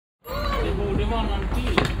Okay,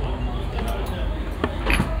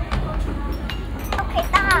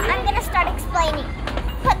 Taha, I'm gonna start explaining.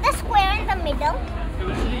 Put the square in the middle.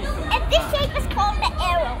 And this shape is called the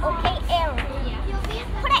arrow, okay? Arrow.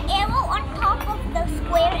 Put an arrow on top of the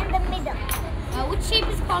square in the middle. Which shape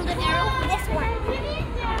is called an arrow? This one.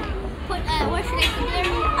 Where should I put the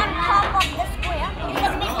arrow? On top of the square, in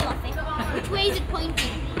the middle of it. Which way is it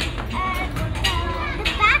pointing? The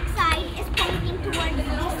back side is pointing towards this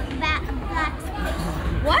black space.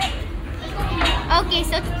 What? Okay,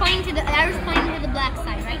 so it's pointing to the arrow's pointing to the black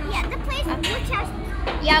side, right? Yeah, the place which has.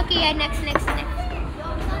 Yeah. Okay. Yeah. Next. Okay,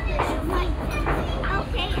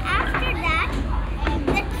 after that,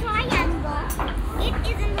 the triangle. It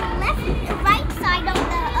is in the right side of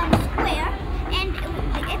the square, and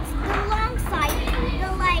it's the long side.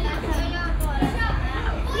 Wait,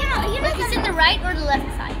 it's in the right or the left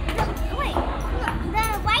side? The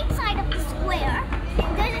right side of the square.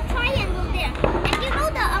 There's a triangle there, and you know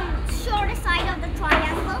the shortest side of the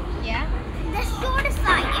triangle. Yeah. The shortest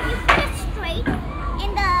side. If you put it straight in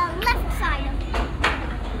the left side of it.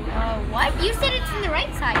 What? You said it's in the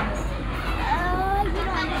right side. You don't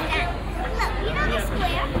understand. Look, you know the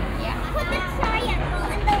square? Yeah. Put the triangle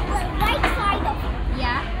in the right side of it.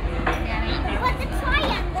 Yeah. But the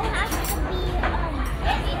triangle has to be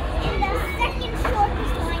in the second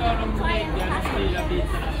shortest line of the triangle has to be in the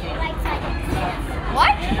right side of the square.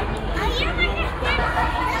 What? You don't understand.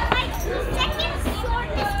 The second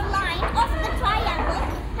shortest line of the triangle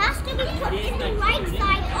has to be put in the right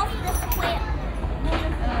side of the square.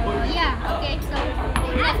 Yeah. Okay. So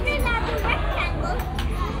After that, the rectangle,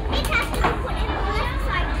 it has to be put in the left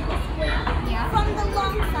side of the square from the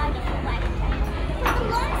long side of the rectangle. Put the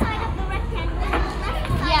long side of the rectangle in the left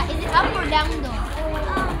side. yeah. Is it up or down though?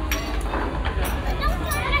 Don't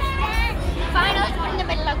you understand? Fine. Let's put in the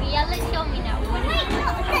middle. Okay. Yeah. Let's show me now. Wait, no.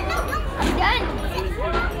 I'm done.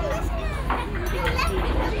 The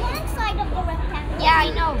long side of the rectangle. Yeah, I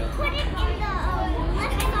know. Put it in